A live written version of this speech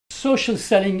social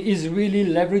selling is really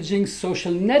leveraging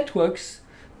social networks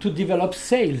to develop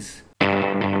sales.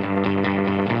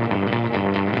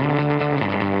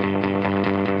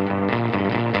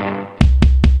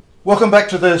 Welcome back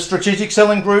to the Strategic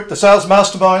Selling Group, the sales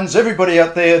masterminds, everybody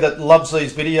out there that loves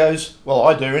these videos. Well,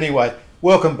 I do anyway.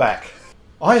 Welcome back.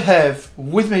 I have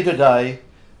with me today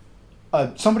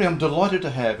somebody I'm delighted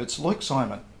to have. It's Loic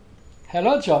Simon.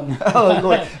 Hello, John. Hello,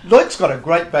 Loic. Loic's got a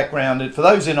great background. For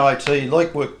those in IT,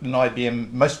 Loic worked in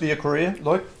IBM most of your career,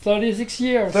 Loic? 36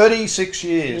 years. 36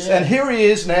 years. Yeah. And here he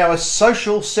is now, a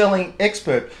social selling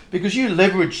expert, because you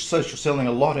leveraged social selling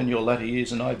a lot in your latter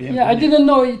years in IBM. Yeah, I didn't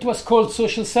know it was called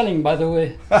social selling, by the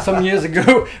way, some years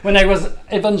ago when I was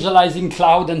evangelizing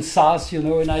cloud and SaaS, in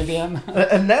IBM.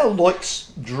 And now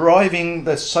Loic's driving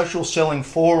the social selling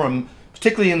forum,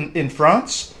 particularly in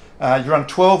France. You run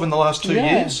 12 in the last 2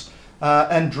 years.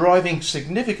 And driving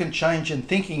significant change in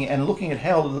thinking and looking at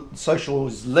how social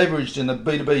is leveraged in the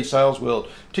B2B sales world,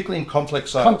 particularly in complex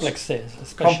sales. Complex sales,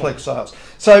 especially. Complex sales.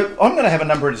 So I'm going to have a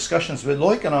number of discussions with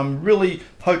Loic, and I really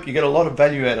hope you get a lot of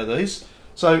value out of these.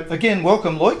 So again,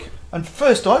 welcome, Loic. And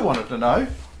first I wanted to know,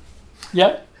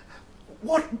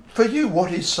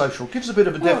 what is social? Give us a bit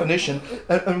of a definition,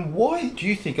 and why do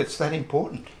you think it's that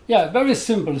important? Yeah, very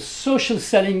simple. Social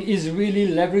selling is really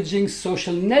leveraging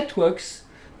social networks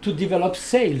to develop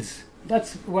sales.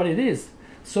 That's what it is.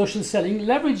 Social selling,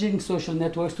 leveraging social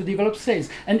networks to develop sales.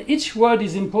 And each word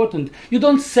is important. You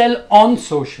don't sell on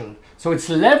social. So it's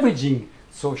leveraging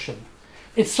social.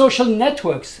 It's social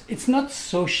networks. It's not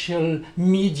social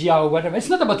media or whatever. It's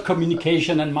not about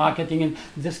communication and marketing and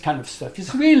this kind of stuff.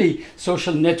 It's really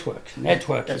social network.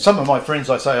 Some of my friends,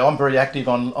 I say, I'm very active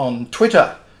on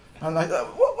Twitter. And they go,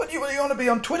 what do you want to be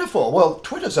on Twitter for? Well,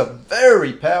 Twitter's a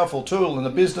very powerful tool in the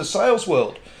business sales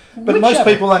world. But most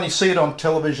people only see it on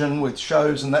television with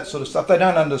shows and that sort of stuff. They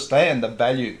don't understand the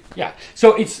value. Yeah,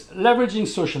 so it's leveraging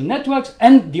social networks,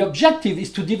 and the objective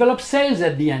is to develop sales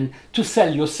at the end, to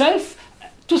sell yourself,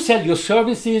 to sell your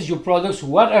services, your products,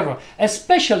 whatever,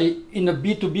 especially in a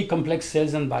B2B complex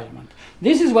sales environment.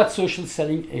 This is what social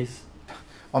selling is.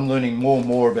 I'm learning more and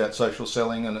more about social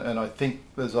selling, and I think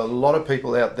there's a lot of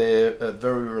people out there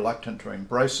very reluctant to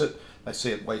embrace it. They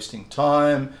see it wasting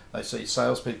time. They see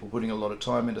salespeople putting a lot of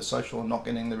time into social and not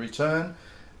getting the return.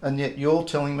 And yet you're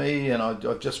telling me, and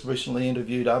I've just recently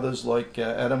interviewed others like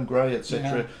Adam Gray,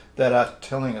 etc., that are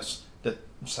telling us that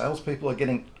salespeople are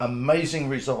getting amazing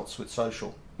results with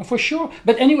social. For sure.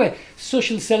 But anyway,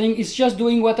 social selling is just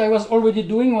doing what I was already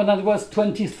doing when I was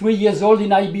 23 years old in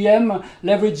IBM,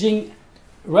 leveraging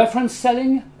reference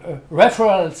selling,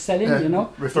 referral selling,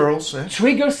 referrals,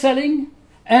 trigger selling,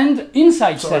 and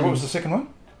inside selling. What was the second one?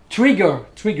 Trigger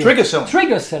selling.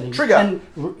 Trigger selling. Trigger. And,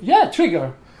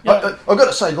 trigger. Yeah. I've got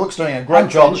to say, Loic's doing a great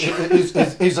job.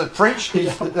 He's a French,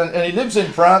 and he lives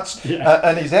in France,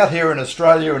 and he's out here in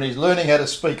Australia, and he's learning how to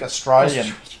speak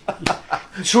Australian.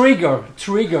 Trigger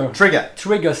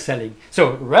selling.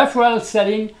 So referral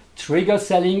selling, trigger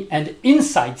selling, and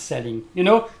inside selling.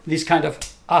 This kind of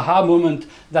aha moment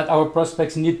that our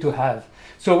prospects need to have.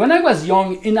 So when I was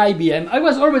young in IBM, I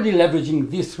was already leveraging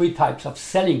these three types of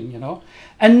selling,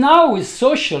 And now with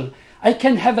social, I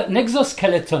can have an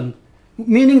exoskeleton,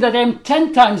 meaning that I'm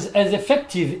 10 times as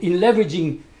effective in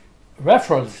leveraging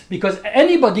referrals, because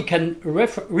anybody can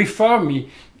refer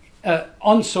me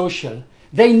on social.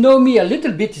 They know me a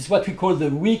little bit. Is what we call the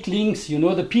weak links,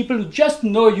 the people who just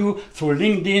know you through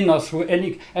LinkedIn or through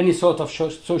any sort of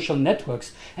social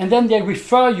networks. And then they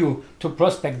refer you to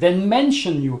prospect, they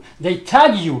mention you, they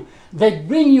tag you, they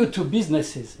bring you to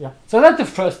businesses. Yeah. So that's the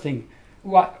first thing.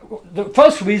 The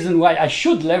first reason why I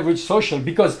should leverage social,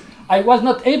 because I was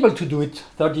not able to do it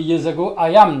 30 years ago, I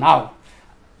am now.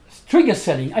 Trigger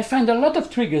selling. I find a lot of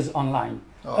triggers online.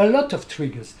 A lot of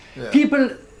triggers. Yeah. People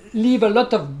leave a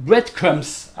lot of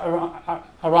breadcrumbs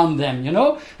around them,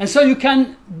 And so you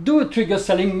can do trigger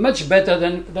selling much better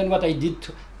than what I did,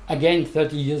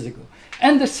 30 years ago.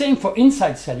 And the same for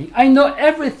inside selling. I know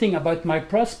everything about my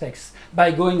prospects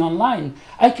by going online.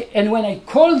 And when I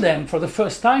call them for the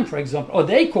first time, for example, or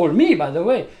they call me, by the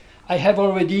way, I have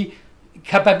already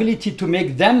capability to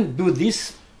make them do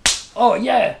this. Oh,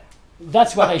 yeah.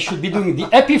 That's what I should be doing. The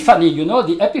epiphany,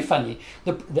 the epiphany,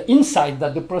 the insight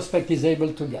that the prospect is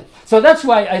able to get. So that's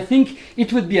why I think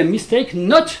it would be a mistake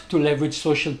not to leverage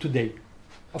social today.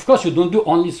 Of course, you don't do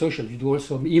only social. You do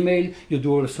also email. You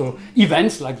do also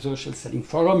events like social selling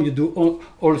forum. You do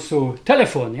also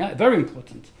telephone. Yeah, very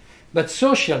important. But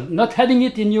social, not having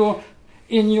it in your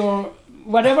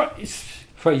whatever, is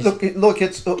crazy. Look,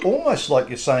 it's almost like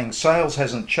you're saying sales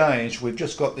hasn't changed. We've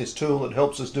just got this tool that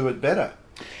helps us do it better.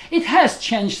 It has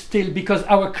changed still because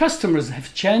our customers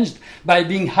have changed by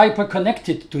being hyper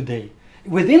connected today.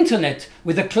 With internet,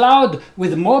 with the cloud,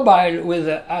 with mobile, with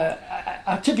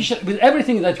artificial, with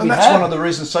everything that we have. And that's one of the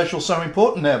reasons social is so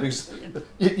important now, because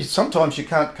sometimes you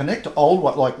can't connect to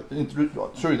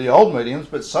through the old mediums,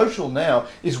 but social now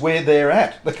is where they're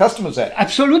at, the customer's at.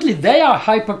 Absolutely, they are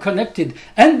hyper connected.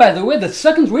 And by the way, the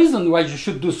second reason why you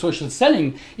should do social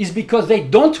selling is because they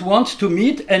don't want to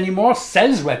meet any more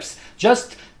sales reps,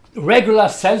 just regular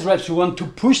sales reps who want to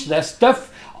push their stuff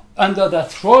under their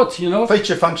throat, you know.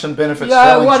 Feature, function, benefits, yeah,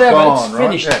 selling's whatever, gone, it's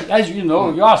finished. Right? Yeah. As you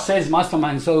know, you are a sales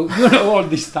mastermind, so you know all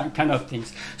these kind of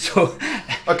things. So,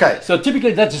 okay. So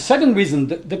typically that's the second reason.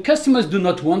 The customers do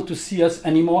not want to see us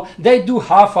anymore. They do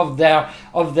half of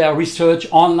their research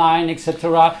online,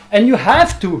 etc. And you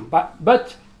have to,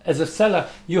 but as a seller,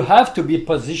 you have to be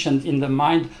positioned in the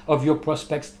mind of your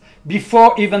prospects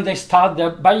before even they start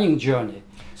their buying journey.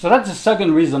 So that's the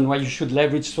second reason why you should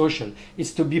leverage social,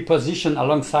 is to be positioned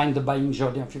alongside the buying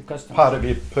journey of your customer. Part of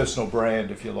your personal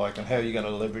brand, if you like, and how you're going to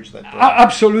leverage that brand.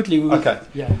 Absolutely. Okay.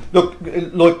 Yeah. Look,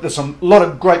 there's a lot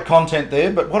of great content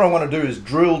there, but what I want to do is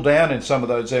drill down in some of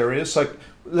those areas. So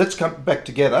let's come back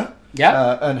together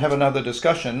and have another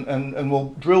discussion, and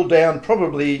we'll drill down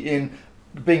probably in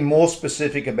being more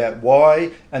specific about why,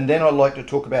 and then I'd like to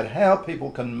talk about how people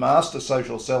can master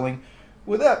social selling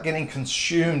without getting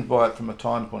consumed by it from a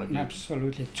time point of view.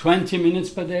 Absolutely. 20 minutes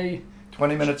per day.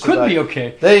 20 minutes a day. Could be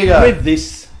okay. There you go. With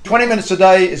this. 20 minutes a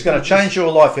day is going to change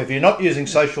your life. If you're not using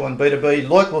social in B2B,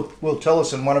 Loic will tell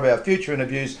us in one of our future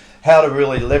interviews how to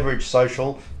really leverage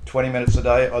social 20 minutes a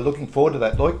day. I'm looking forward to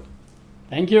that, Loic.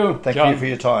 Thank you. Thank John. you for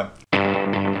your time.